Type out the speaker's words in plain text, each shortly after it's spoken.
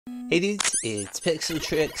Hey dudes, it's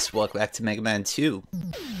PixxelTrixx. Welcome back to MegaMan 2.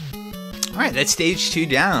 Alright, that's stage 2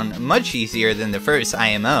 down. Much easier than the first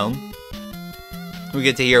IMO. We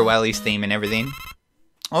get to hear Wally's theme and everything.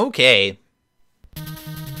 Okay.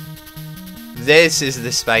 This is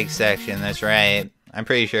the spike section, that's right. I'm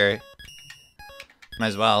pretty sure. Might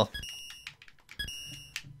as well.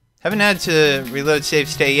 Haven't had to reload save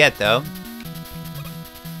state yet, though.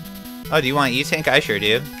 Oh, do you want E-Tank? I sure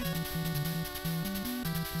do.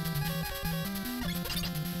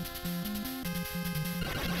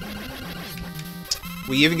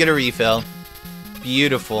 We even get a refill.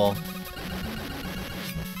 Beautiful.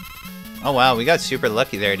 Oh wow, we got super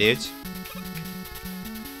lucky there, dudes.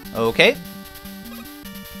 Okay.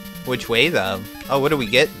 Which way, though? Oh, what do we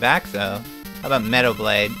get back, though? How about Metal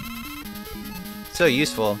Blade? So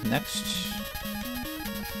useful. Next.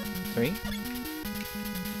 3.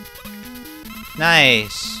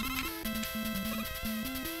 Nice.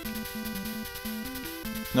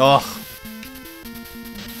 Oh.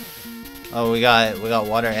 Oh, we got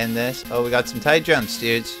water in this. Oh, we got some tight jumps,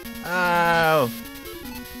 dudes. Oh.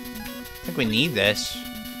 I think we need this.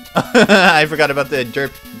 I forgot about the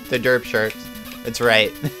derp shirts. That's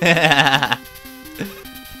right.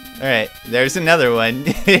 Alright, there's another one.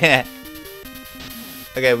 Okay,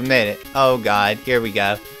 we made it. Oh god, here we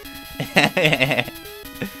go.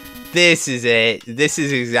 This is it. This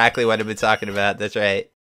is exactly what I've been talking about. That's right.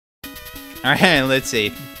 Alright, let's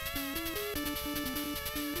see.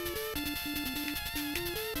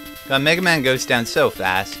 God, MegaMan goes down so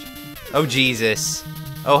fast. Oh, Jesus.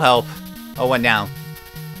 Oh, help. Oh, one down.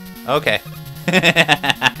 Okay.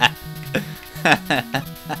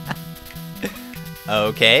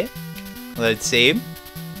 Okay. Let's see.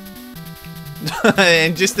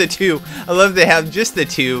 And just the two. I love they have just the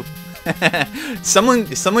two.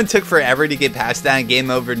 Someone took forever to get past that and game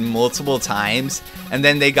over multiple times, and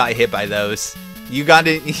then they got hit by those. You got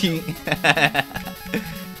it.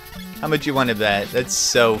 How much you want to bet? That's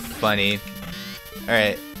so funny.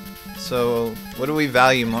 Alright. So, what do we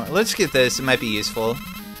value more? Let's get this. It might be useful.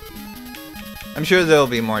 I'm sure there'll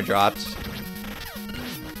be more drops.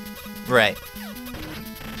 Right.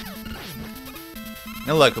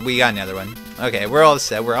 Now look, we got another one. Okay, we're all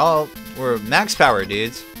set. We're max power,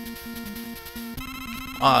 dudes.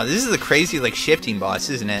 Oh, this is a crazy, like, shifting boss,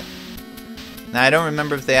 isn't it? Now, I don't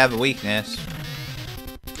remember if they have a weakness.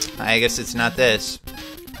 I guess it's not this.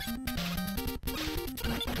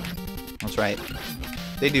 That's right.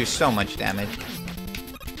 They do so much damage.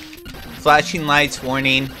 Flashing lights,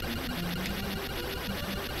 warning.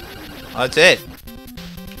 Oh, that's it.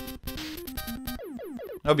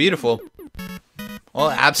 Oh, beautiful.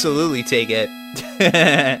 I'll absolutely take it.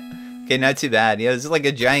 Okay, not too bad. Yeah, it's like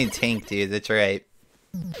a giant tank, dude. That's right.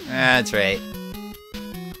 That's right.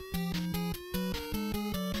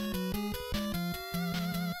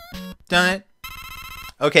 Done it.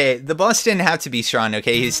 Okay, the boss didn't have to be strong,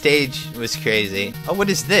 okay? His stage was crazy. Oh, what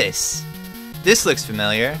is this? This looks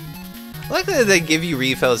familiar. I like that they give you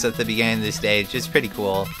refills at the beginning of the stage. It's pretty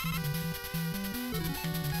cool.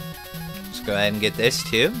 Let's go ahead and get this,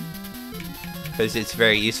 too. Because it's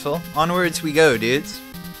very useful. Onwards we go, dudes.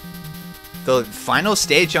 The final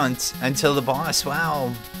stage until the boss.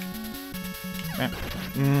 Wow.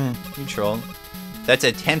 You troll. That's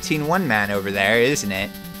a tempting one-man over there, isn't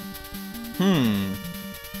it?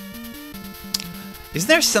 Isn't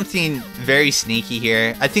there something very sneaky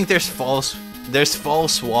here? I think there's false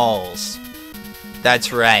walls.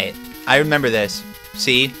 That's right. I remember this.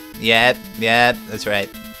 See? Yep, that's right.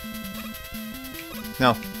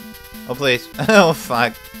 No. Oh, please. Oh,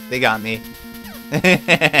 fuck. They got me.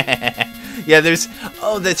 Yeah, there's...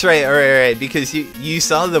 Oh, that's right. Alright. Because you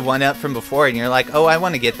saw the one up from before, and you're like, oh, I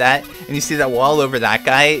want to get that. And you see that wall over that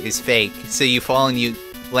guy is fake. So you fall and you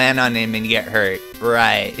land on him and you get hurt.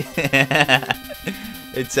 Right.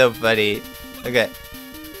 It's so funny. Okay.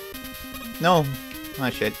 No. Oh,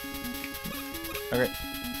 shit. Okay.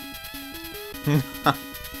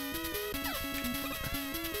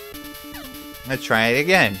 Let's try it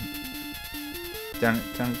again. Dun,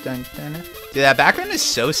 dun, dun, dun. Dude, that background is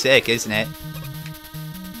so sick, isn't it?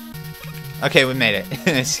 Okay, we made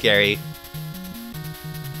it. Scary.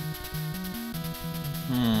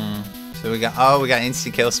 So we got... Oh, we got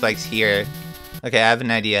insta-kill spikes here. Okay, I have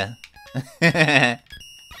an idea.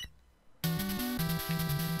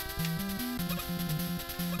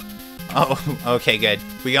 Oh, okay, good.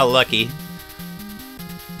 We got lucky.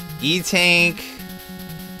 E-Tank.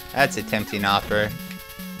 That's a tempting offer.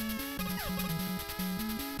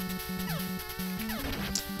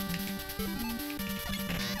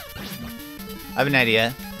 I have an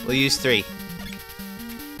idea. We'll use 3.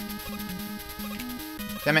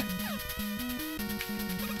 Damn it.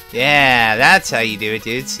 Yeah, that's how you do it,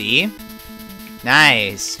 dude. See?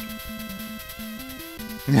 Nice.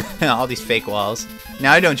 All these fake walls.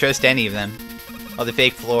 Now I don't trust any of them. All the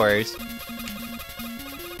fake floors.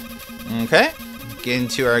 Okay. Get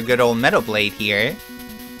into our good old metal blade here.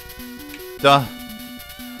 Duh.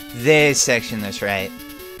 This section, that's right.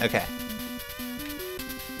 Okay.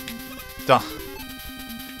 Duh.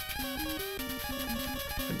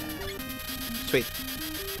 Sweet.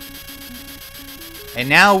 And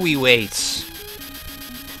now we wait.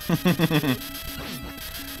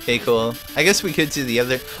 Okay, cool. I guess we could do the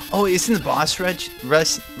other... Oh, isn't the boss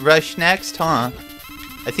rush next, huh?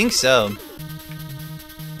 I think so.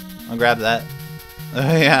 I'll grab that.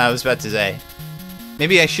 Oh yeah, I was about to say.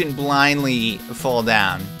 Maybe I shouldn't blindly fall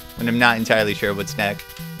down when I'm not entirely sure what's next.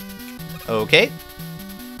 Okay. Do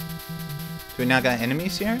we not got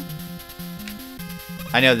enemies here?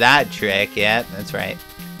 I know that trick, yeah, that's right.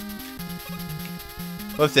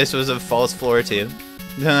 What if this was a false floor too?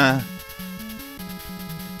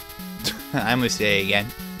 I almost say it again.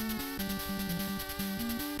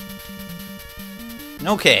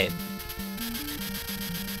 Okay.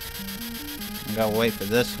 I gotta wait for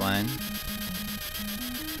this one.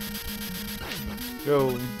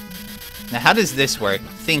 Go. Now how does this work?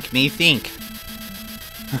 Think me, think.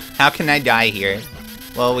 How can I die here?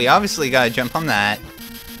 Well, we obviously gotta jump on that.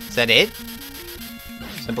 Is that it?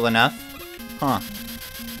 Simple enough? Huh.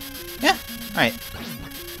 Yeah, alright.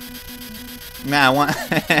 Man, I want...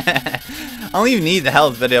 I don't even need the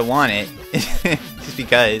health, but I want it. Just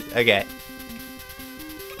because. Okay.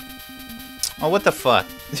 Oh, what the fuck?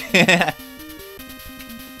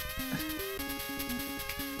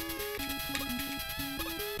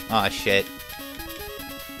 Oh shit.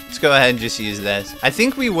 Let's go ahead and just use this. I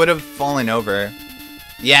think we would have fallen over.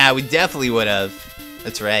 Yeah, we definitely would have.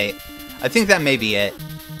 That's right. I think that may be it.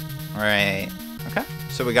 Alright. Okay.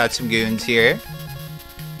 So we got some goons here.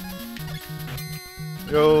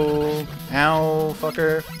 Go. Ow,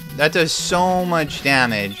 fucker. That does so much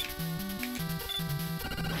damage.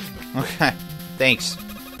 Okay. Thanks.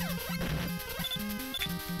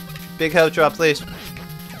 Big health drop, please.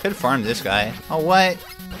 I could farm this guy. Oh, what?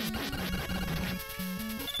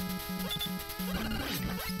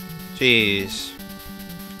 Jeez.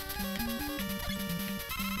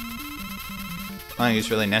 I think it's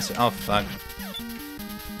really necessary. Oh, fuck.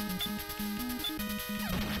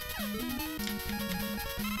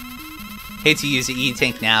 Hate to use the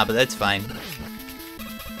E-tank now, but that's fine.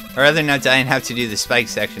 I'd rather not die and have to do the spike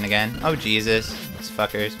section again. Oh, Jesus. These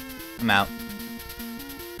fuckers. I'm out.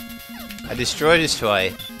 I destroyed his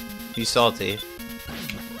toy. He's salty.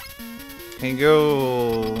 Can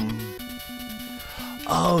go...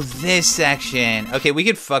 Oh, this section. Okay, we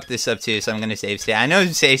could fuck this up too, so I'm gonna save state. I know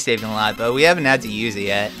I'm saving a lot, but we haven't had to use it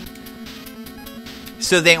yet.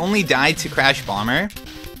 So they only died to Crash Bomber.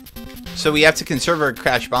 So we have to conserve our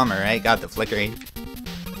Crash Bomber, right? Got the flickering.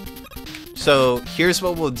 So here's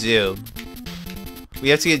what we'll do. We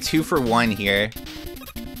have to get 2 for 1 here.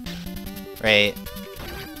 Right.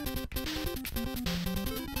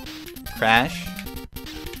 Crash.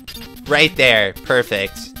 Right there.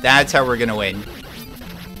 Perfect. That's how we're gonna win.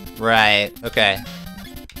 Right. Okay.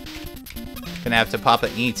 Gonna have to pop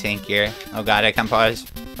an E-tank here. Oh god, I can't pause.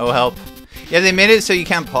 Oh help. Yeah, they made it so you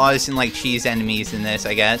can't pause and like cheese enemies in this,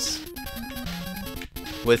 I guess.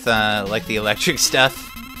 With like the electric stuff.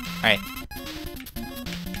 Alright.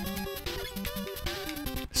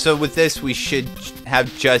 So with this we should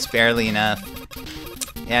have just barely enough.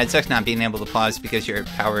 Yeah, it sucks not being able to pause because your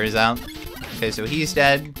power is out. Okay, so he's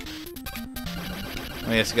dead.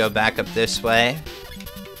 We have to go back up this way.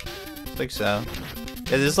 I think so.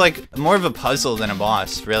 Yeah, this is like more of a puzzle than a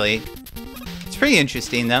boss, really. It's pretty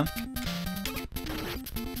interesting though.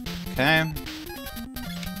 Okay.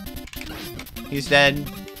 He's dead.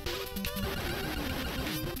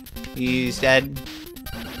 He's dead.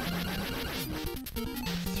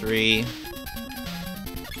 3.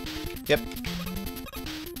 Yep.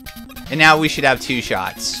 And now we should have 2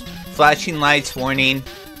 shots. Flashing lights, warning.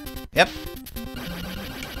 Yep.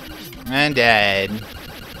 And dead.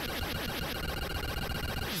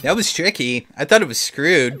 That was tricky. I thought it was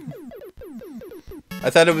screwed. I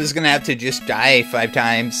thought it was gonna have to just die 5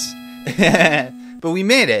 times. But we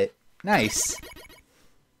made it. Nice.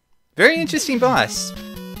 Very interesting boss.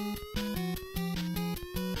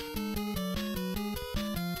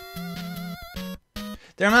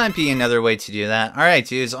 There might be another way to do that. Alright,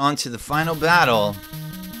 dudes, on to the final battle.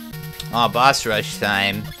 Oh, boss rush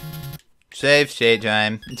time. Save state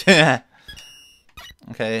time.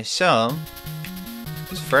 Okay, so...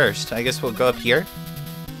 who's first? I guess we'll go up here.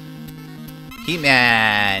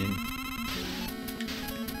 Heatman.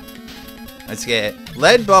 Let's get it.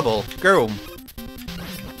 Lead bubble. Go.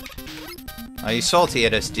 Oh, you salty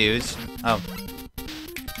at us, dudes. Oh.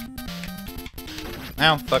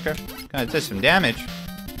 Ow, fucker. Gotta do some damage.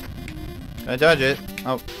 Gotta dodge it.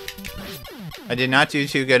 Oh. I did not do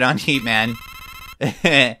too good on Heatman.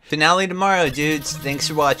 Finale tomorrow, dudes. Thanks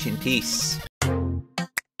for watching. Peace.